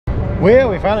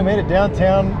Well, we finally made it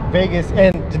downtown Vegas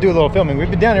and to do a little filming. We've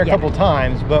been down here a couple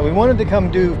times, but we wanted to come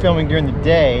do filming during the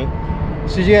day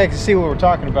so you guys can see what we're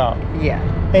talking about. Yeah.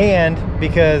 And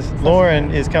because Lauren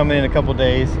is coming in a couple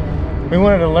days, we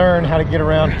wanted to learn how to get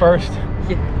around first.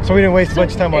 Yeah. So we didn't waste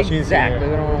much time while she's here. Exactly,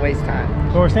 we don't want to waste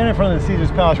time. So we're standing in front of the Caesar's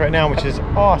Palace right now, which is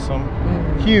awesome,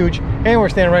 huge, and we're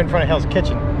standing right in front of Hell's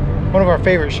Kitchen, one of our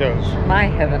favorite shows. My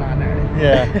heaven on earth.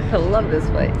 Yeah. I love this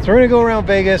place. So we're gonna go around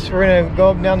Vegas, we're gonna go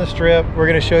up and down the strip, we're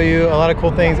gonna show you a lot of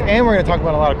cool things, and we're gonna talk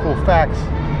about a lot of cool facts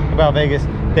about Vegas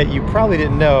that you probably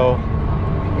didn't know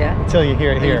until you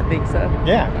hear it here. You think so?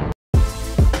 Yeah.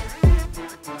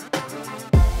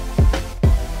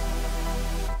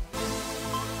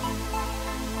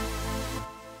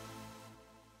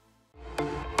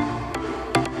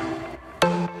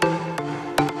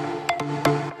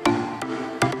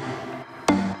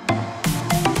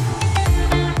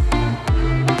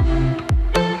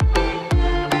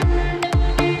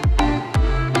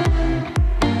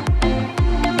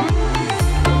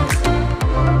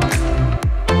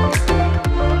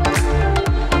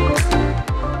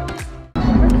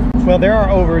 Well, there are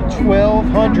over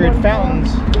 1,200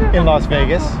 fountains in Las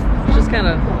Vegas. It's just kind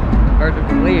of hard to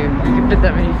believe you can fit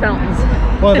that many fountains.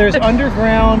 Well, there's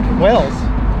underground wells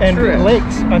and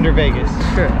lakes under Vegas.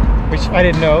 True. Which I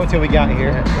didn't know until we got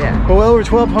here. Yeah. But well over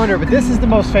 1,200, but this is the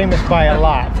most famous by a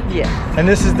lot. Yeah. And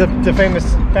this is the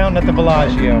famous fountain at the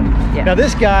Bellagio. Yeah. Now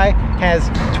this guy has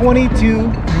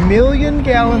 22 million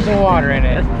gallons of water in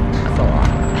it. That's a lot.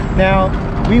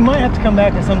 Now, we might have to come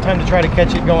back at some time to try to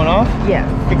catch it going off. Yeah.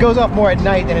 It goes off more at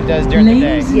night than it does during the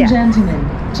day. Ladies and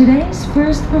gentlemen, today's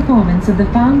first performance of the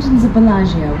Fountains of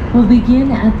Bellagio will begin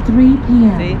at 3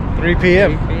 p.m. See? 3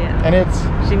 p.m. 3 p.m. And it's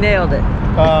She nailed it.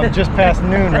 just past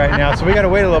noon right now, so we got to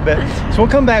wait a little bit. So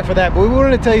we'll come back for that, but we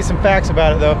wanted to tell you some facts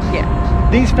about it though. Yeah.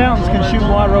 These fountains can shoot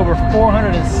water over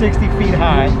 460 feet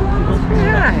high,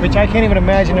 which I can't even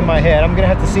imagine in my head. I'm gonna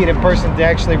have to see it in person to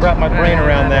actually wrap my brain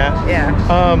around that. Yeah.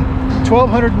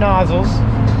 1,200 nozzles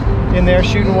in there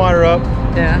shooting water up.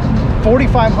 Yeah.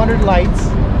 4,500 lights.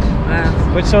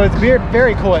 Wow. Which so it's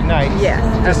very cool at night. Yes,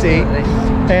 to see.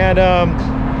 absolutely. And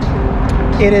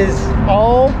it is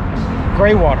all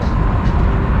gray water.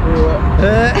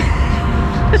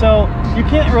 So you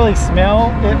can't really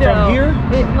smell it from here.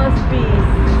 It must be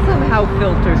somehow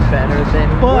filtered better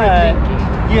than But we're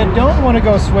thinking. you don't want to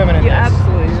go swimming in You this.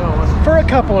 absolutely don't want to. For a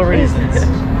couple of reasons.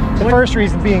 The first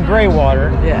reason being gray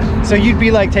water. Yeah. So you'd be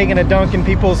like taking a dunk in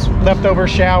people's leftover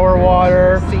shower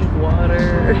water. Sink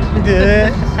water.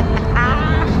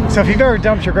 So if you've ever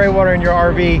dumped your gray water in your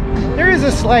RV, there is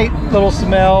a slight little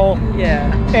smell.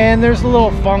 Yeah. And there's a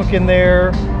little funk in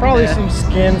there. Probably some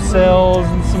skin cells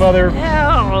and some other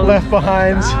left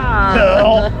behinds.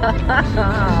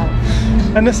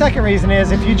 And the second reason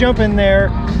is if you jump in there,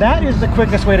 that is the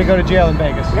quickest way to go to jail in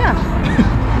Vegas. Yeah.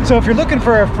 So if you're looking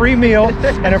for a free meal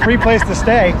and a free place to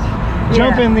stay,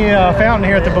 jump in the fountain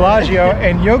here at the Bellagio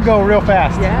and you'll go real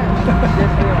fast. Yeah.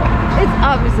 It's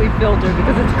obviously filtered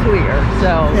because it's clear,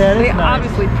 so they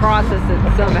obviously process it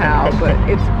somehow, but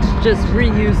it's just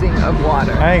reusing of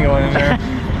water. I ain't going in there.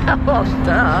 Well,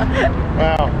 duh.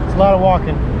 Wow, it's a lot of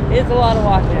walking. It's a lot of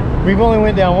walking. We've only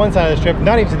went down one side of the strip,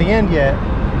 not even to the end yet,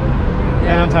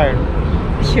 and I'm tired.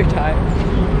 You're tired.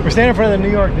 We're standing in front of the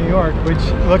New York, which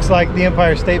looks like the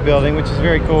Empire State Building, which is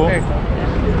very cool. Very cool.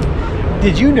 Yeah.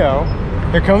 Did you know,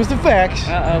 here comes the facts.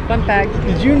 Uh-oh, fun fact.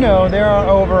 Did you know there are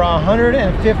over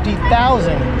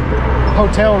 150,000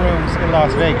 hotel rooms in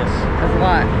Las Vegas? That's a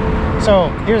lot. So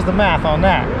here's the math on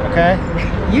that, okay?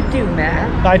 You do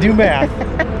math. I do math,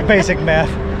 basic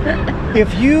math.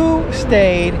 If you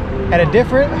stayed at a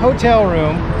different hotel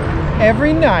room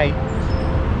every night,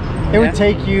 it would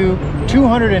take you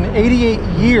 288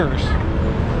 years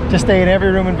to stay in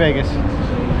every room in Vegas.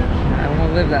 I don't want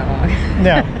to live that long.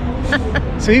 No.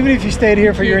 So even if you stayed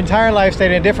here for your entire life,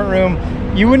 stayed in a different room,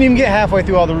 you wouldn't even get halfway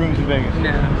through all the rooms in Vegas.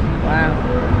 No. Wow.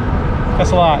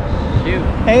 That's a lot. Shoot.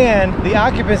 And the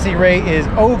occupancy rate is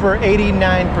over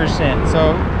 89%.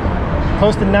 So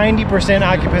close to 90%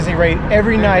 occupancy rate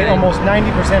every night. Almost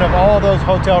 90% of all of those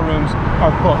hotel rooms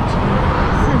are booked.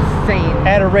 That's insane.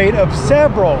 At a rate of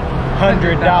several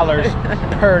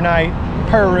 $100 per night,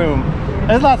 per room.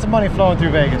 There's lots of money flowing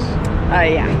through Vegas.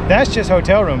 Yeah. That's just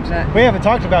hotel rooms. We haven't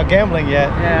talked about gambling yet.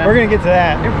 Yeah. We're gonna get to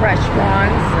that. And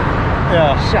restaurants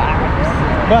and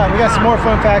shops. But we got some more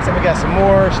fun facts and we got some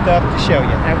more stuff to show you.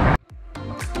 Okay.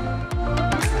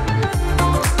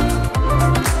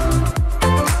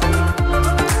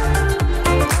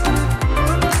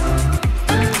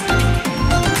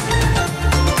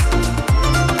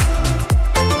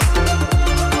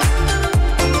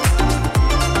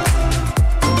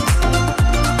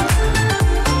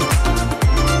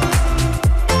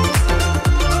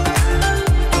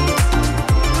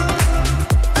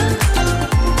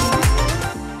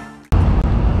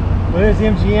 the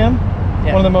MGM,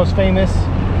 one of the most famous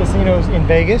casinos in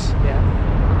Vegas,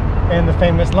 and the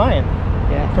famous lion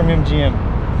from MGM.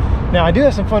 Now, I do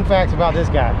have some fun facts about this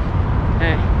guy.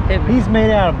 He's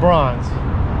made out of bronze,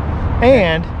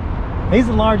 and he's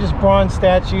the largest bronze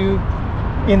statue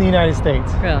in the United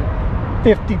States. Really?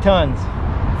 50 tons.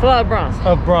 It's a lot of bronze.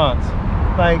 Of bronze.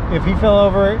 Like, if he fell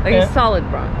over... Like he's solid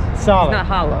bronze. Solid. He's not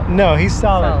hollow. No, he's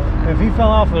solid. If he fell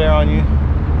off of there on you...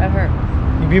 That hurt.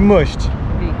 You'd be mushed.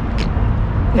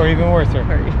 Or even worse. What's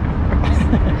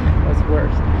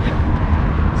worse?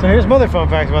 So here's some other fun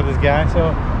facts about this guy.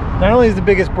 So, not only is the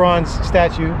biggest bronze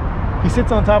statue, he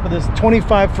sits on top of this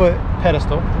 25-foot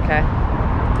pedestal. Okay.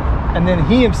 And then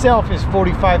he himself is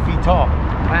 45 feet tall.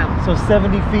 Wow. So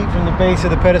 70 feet from the base of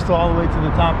the pedestal all the way to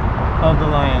the top of the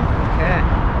lion. Okay.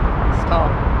 It's tall.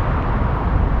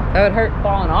 That would hurt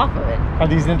falling off of it. Are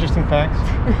these interesting facts?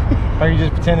 Or are you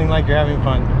just pretending like you're having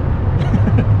fun?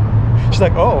 She's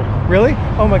like, oh, really?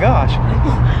 Oh my gosh.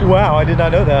 Wow, I did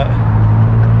not know that.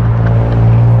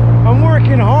 I'm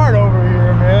working hard over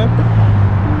here, man.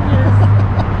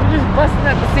 You're just busting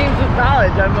at the seams with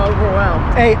knowledge. I'm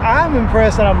overwhelmed. Hey, I'm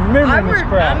impressed that I'm remembering this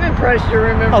crap. I'm impressed you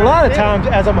remember. A lot of times,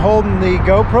 as I'm holding the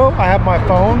GoPro, I have my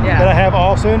phone that I have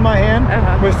also in my hand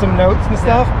with some notes and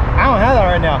stuff. I don't have that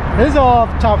right now. This is all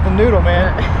off the top of the noodle,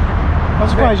 man. I'm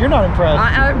surprised you're not impressed.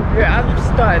 I'm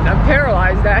stunned. I'm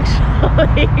paralyzed,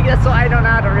 actually. That's why I don't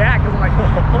know how to react. Because I'm like,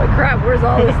 holy crap, where's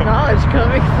all this knowledge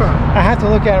coming from? I have to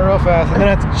look at it real fast, and then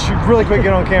I have to shoot really quick,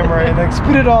 get on camera, and then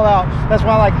spit it all out. That's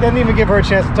why I didn't even give her a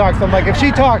chance to talk. So I'm like, if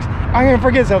she talks, I'm going to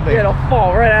forget something. It'll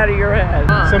fall right out of your head.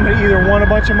 Somebody either won a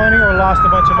bunch of money or lost a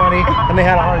bunch of money, and they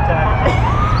had a heart attack.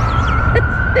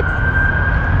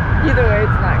 Either way,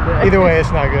 it's not good. Either way, it's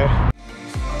not good.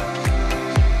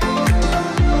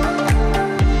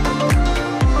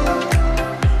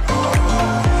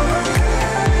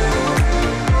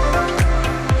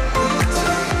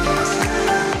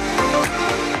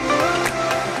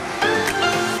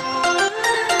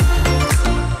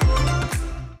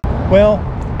 Well,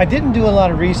 I didn't do a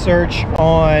lot of research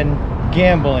on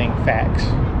gambling facts.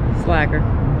 Slacker.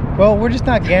 Well, we're just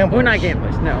not gamblers. We're not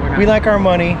gamblers. No, we're not. We like our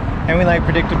money and we like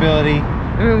predictability.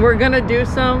 I mean, we're gonna do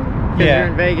some because you're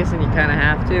in Vegas and you kind of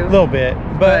have to. A little bit,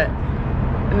 but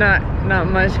not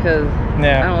much because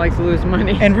I don't like to lose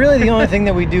money. And really, the only thing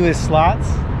that we do is slots.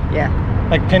 Yeah.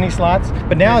 Like penny slots.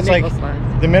 But now it's like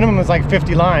the minimum is like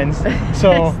 50 lines.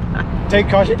 So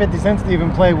cost you 50 cents to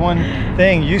even play one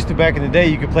thing. Used to back in the day,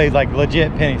 you could play like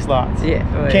legit penny slots. Yeah.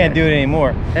 Can't do it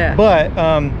anymore. Yeah. But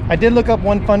I did look up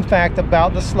one fun fact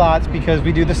about the slots because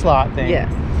we do the slot thing.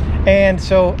 Yes. And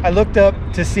so I looked up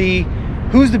to see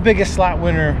who's the biggest slot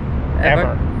winner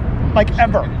ever. Like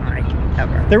ever.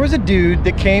 Ever. There was a dude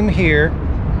that came here,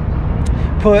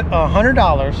 put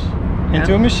 $100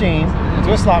 into a machine,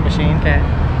 into a slot machine,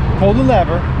 pulled the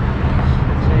lever,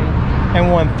 and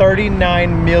won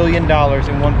 $39 million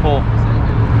in one pull.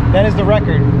 That is the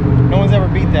record. No one's ever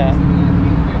beat that.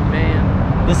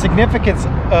 Man. The significance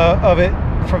of it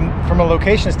from a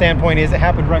location standpoint is it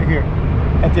happened right here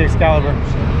at the Excalibur.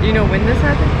 Do you know when this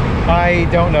happened? I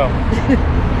don't know.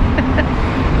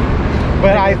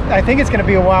 But I think it's going to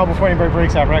be a while before anybody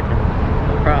breaks that record.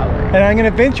 Probably. And I'm going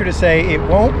to venture to say it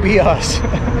won't be us.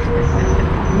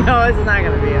 No, it's not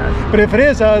going to be us. But if it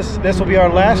is us, this will be our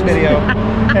last video.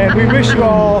 And we wish you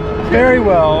all very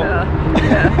well.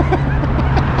 Exactly.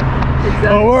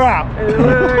 Oh, we're out.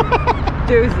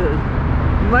 Deuces.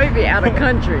 Might be out of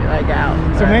country, like out.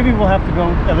 So maybe we'll have to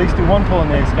go at least do one pull in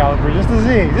the Excalibur just to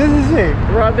see. Just to see.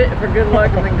 Rub it for good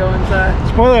luck and then go inside.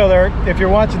 Spoiler alert, if you're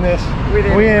watching this, we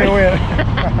didn't win.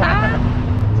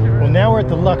 Well, now we're at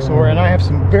the Luxor, and I have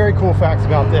some very cool facts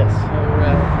about this.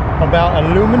 About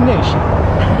illumination.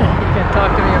 You can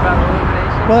talk to me about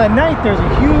illumination? Well, at night there's a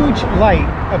huge light,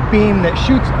 a beam that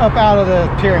shoots up out of the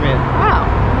pyramid. Wow,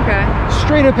 okay.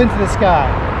 Straight up into the sky.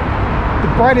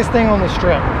 The brightest thing on the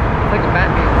strip. It's like a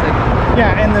Batman signal.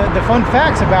 Yeah, and the fun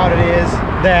facts about it is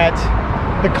that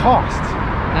the cost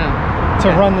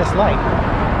to run this light.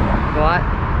 A lot?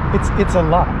 It's a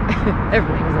lot.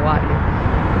 Everything's a lot here.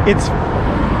 It's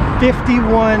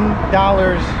 $51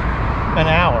 an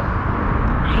hour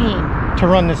to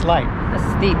run this light. That's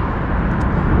steep.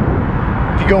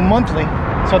 If you go monthly,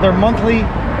 so their monthly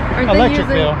electric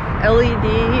bill. LED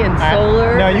and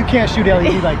solar. No, you can't shoot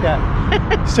LED like that.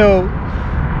 So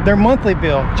their monthly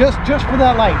bill, just for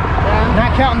that light,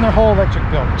 not counting their whole electric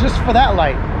bill, just for that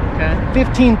light,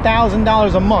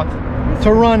 $15,000 a month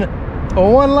to run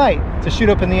one light to shoot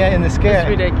up in the sky. That's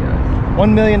ridiculous.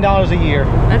 $1 million a year.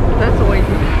 That's a waste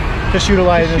to shoot a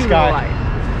light in the sky.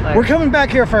 We're coming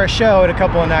back here for a show in a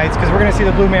couple of nights because we're going to see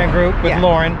the Blue Man Group with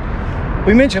Lauren.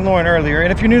 we mentioned Lauren earlier,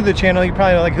 and if you're new to the channel, you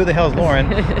probably like, who the hell is Lauren?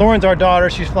 Lauren's our daughter.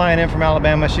 She's flying in from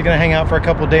Alabama. She's gonna hang out for a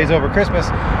couple of days over Christmas.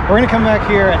 We're gonna come back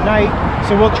here at night,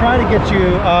 so we'll try to get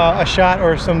you a shot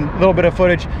or some little bit of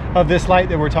footage of this light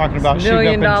that we're talking about. $1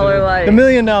 million light. The $1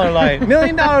 million light. $1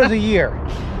 million a year.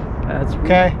 That's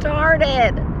okay.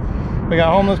 Retarded. We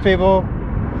got homeless people.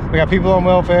 We got people on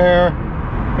welfare.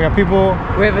 We got people.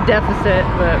 We have a deficit,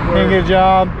 but we're can't get a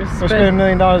job. We're spending $1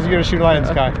 million a year to shoot a light in the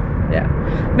sky. Yeah,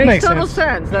 makes total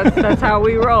sense. That's how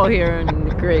we roll here in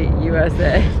the great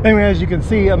USA. Anyway, as you can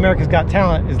see, America's Got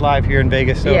Talent is live here in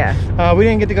Vegas. So yeah. We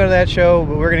didn't get to go to that show,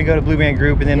 but we're going to go to Blue Band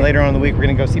Group, and then later on in the week we're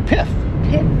going to go see Piff.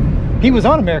 Piff. He was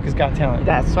on America's Got Talent.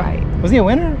 That's right. Was he a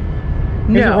winner?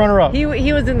 He was a runner-up. He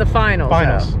was in the finals.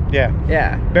 Finals. Though. Yeah.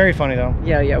 Yeah. Very funny though.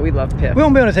 Yeah, we love Piff. We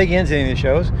won't be able to take you into any of the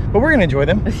shows, but we're going to enjoy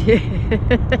them.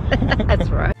 That's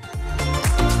right.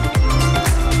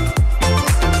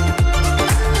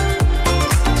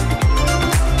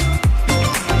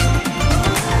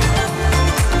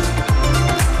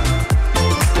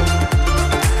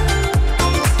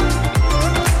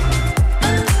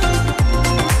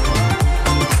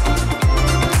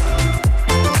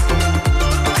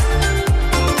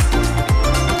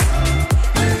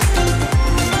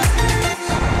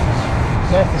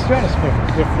 That's the Stratosphere.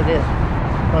 Yes, it is.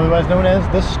 Otherwise known as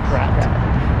the Strat.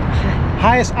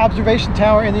 Highest observation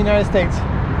tower in the United States.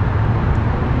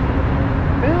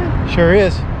 Really? Sure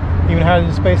is. Even higher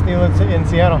than Space Needle in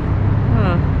Seattle.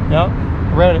 Huh.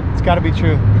 Yep. Read it. It's got to be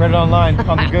true. Read it online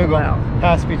on the Google. Wow.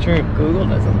 Has to be true. Google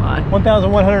doesn't lie.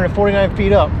 1,149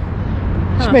 feet up.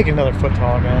 Just make it another foot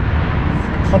taller,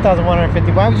 man.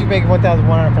 1,150. Why would you make it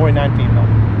 1,149 feet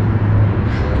though?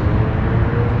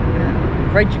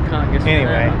 Write your Congress.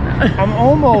 Anyway, I'm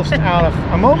almost out of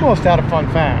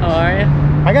fun facts. Oh, are you?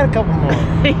 I got a couple more.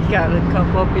 You got a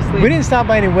couple up your sleeve. We didn't stop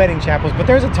by any wedding chapels, but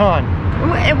there's a ton.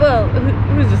 Well,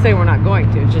 who's to say we're not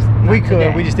going to? Just we could.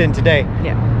 Today. We just didn't today.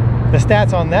 Yeah. The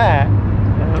stats on that: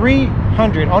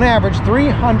 300 on average.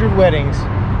 300 weddings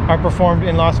are performed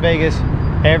in Las Vegas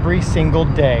every single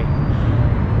day.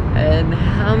 And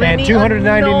how many? And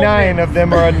 299 of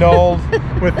them are annulled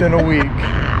within a week.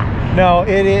 No,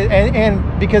 it is, and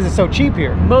because it's so cheap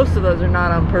here. Most of those are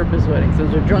not on purpose weddings.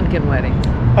 Those are drunken weddings.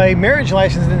 A marriage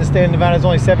license in the state of Nevada is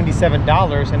only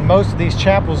 $77, and most of these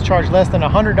chapels charge less than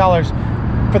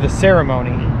 $100 for the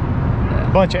ceremony. A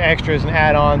bunch of extras and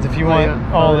add-ons if you want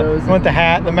all the, you want the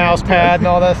hat, the mouse pad, and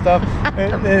all that stuff.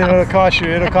 It'll cost you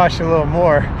a little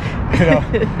more, you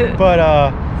know. But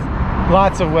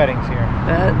lots of weddings here.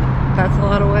 That's a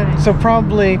lot of weddings. So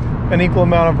probably an equal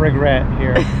amount of regret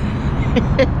here.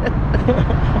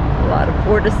 A lot of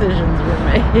poor decisions were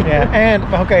made. Yeah, and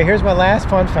okay, here's my last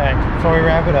fun fact before we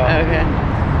wrap it up.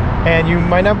 Okay. And you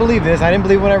might not believe this. I didn't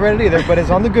believe when I read it either, but it's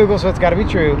on the Google, so it's got to be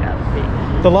true.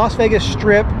 Gotta be. The Las Vegas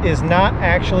Strip is not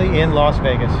actually in Las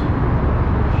Vegas.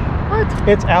 What?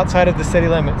 It's outside of the city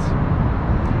limits.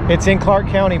 It's in Clark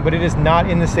County, but it is not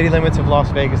in the city limits of Las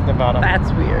Vegas, Nevada.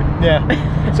 That's weird.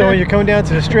 Yeah. So when you're coming down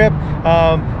to the Strip,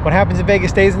 what happens in Vegas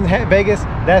stays in Vegas.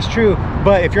 That's true.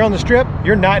 But if you're on the Strip,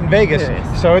 you're not in Vegas.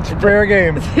 Yes. So it's fair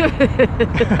game.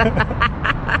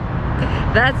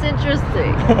 That's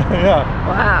interesting. Yeah.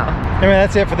 Wow. Anyway,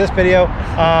 that's it for this video.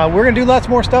 We're gonna do lots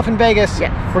more stuff in Vegas.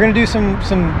 Yes. We're gonna do some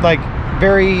like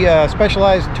very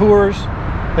specialized tours.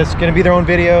 That's gonna be their own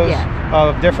videos. Yeah.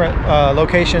 Of different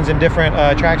locations and different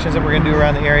attractions that we're going to do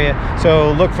around the area.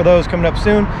 So look for those coming up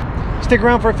soon. Stick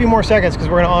around for a few more seconds because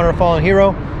we're going to honor a fallen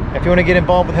hero. If you want to get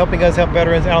involved with helping us help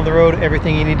veterans out on the road,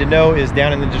 everything you need to know is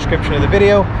down in the description of the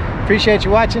video. Appreciate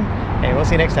you watching, and we'll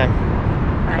see you next time.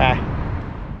 Bye.